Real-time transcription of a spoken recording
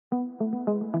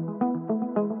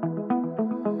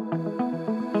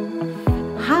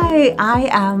Hi, I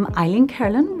am Eileen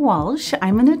Kerlin Walsh.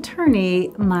 I'm an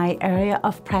attorney. My area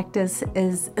of practice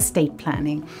is estate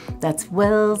planning. That's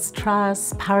wills,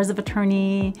 trusts, powers of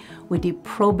attorney. We do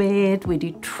probate, we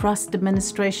do trust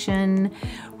administration,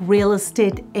 real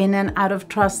estate in and out of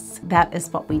trusts. That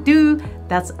is what we do.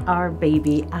 That's our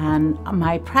baby. And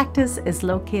my practice is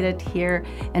located here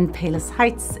in Palos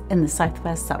Heights in the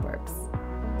southwest suburbs.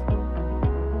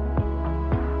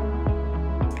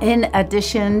 In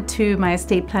addition to my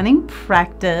estate planning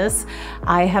practice,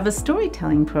 I have a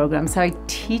storytelling program. So I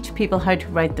teach people how to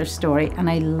write their story, and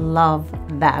I love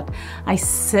that. I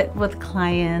sit with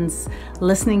clients,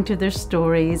 listening to their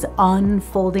stories,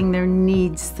 unfolding their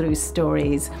needs through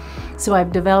stories. So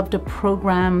I've developed a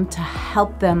program to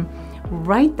help them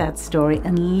write that story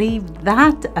and leave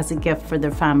that as a gift for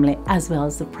their family, as well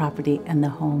as the property and the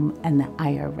home and the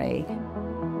IRA.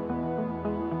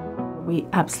 We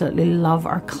absolutely love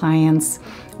our clients.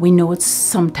 We know it's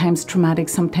sometimes traumatic,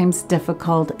 sometimes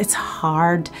difficult. It's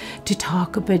hard to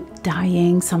talk about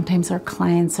dying. Sometimes our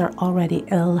clients are already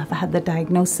ill, have had the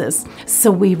diagnosis. So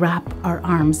we wrap our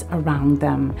arms around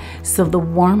them. So the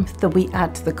warmth that we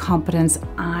add to the competence,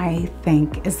 I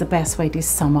think, is the best way to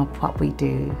sum up what we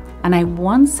do. And I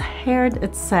once heard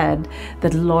it said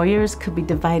that lawyers could be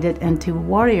divided into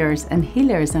warriors and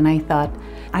healers. And I thought,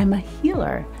 I'm a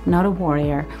healer, not a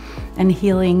warrior. And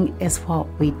healing is what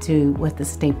we do with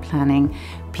estate planning.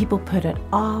 People put it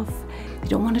off. They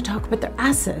don't want to talk about their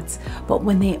assets. But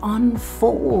when they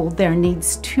unfold their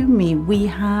needs to me, we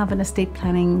have an estate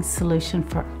planning solution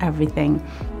for everything.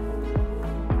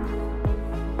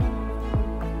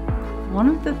 One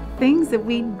of the things that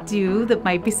we do that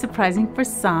might be surprising for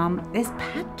some is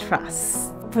pet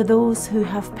trusts. For those who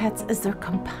have pets as their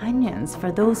companions, for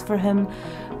those for whom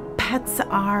pets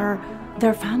are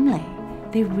their family.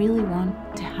 They really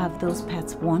want to have those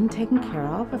pets, one, taken care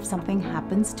of if something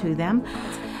happens to them,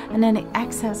 and then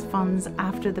excess funds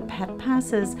after the pet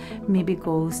passes maybe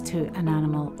goes to an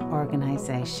animal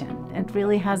organization. It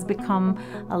really has become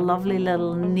a lovely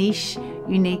little niche,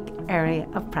 unique area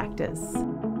of practice.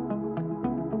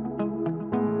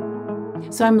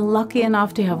 So I'm lucky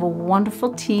enough to have a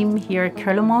wonderful team here at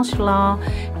Kerlin Walsh Law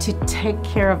to take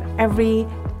care of every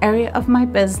area of my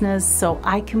business so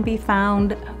I can be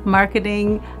found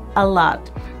marketing a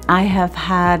lot. I have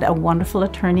had a wonderful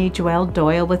attorney, Joelle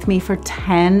Doyle, with me for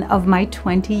 10 of my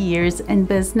 20 years in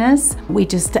business. We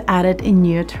just added a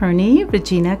new attorney,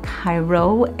 Regina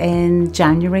Cairo, in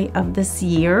January of this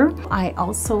year. I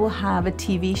also have a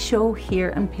TV show here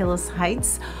in Palos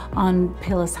Heights on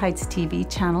Palos Heights TV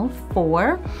Channel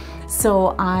 4.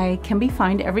 So I can be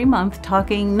found every month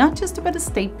talking not just about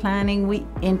estate planning. We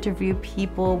interview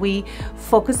people. We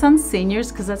focus on seniors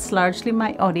because that's largely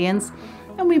my audience.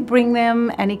 And we bring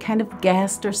them any kind of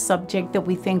guest or subject that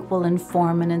we think will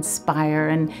inform and inspire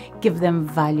and give them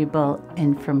valuable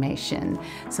information.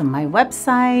 So my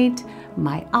website,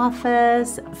 my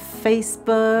office,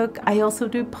 Facebook. I also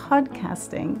do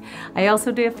podcasting. I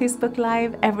also do a Facebook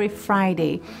Live every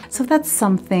Friday. So that's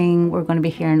something we're going to be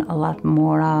hearing a lot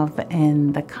more of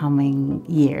in the coming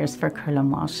years for Kerlin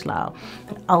Walsh Law.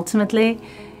 But ultimately,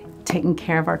 taking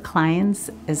care of our clients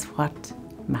is what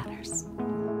matters.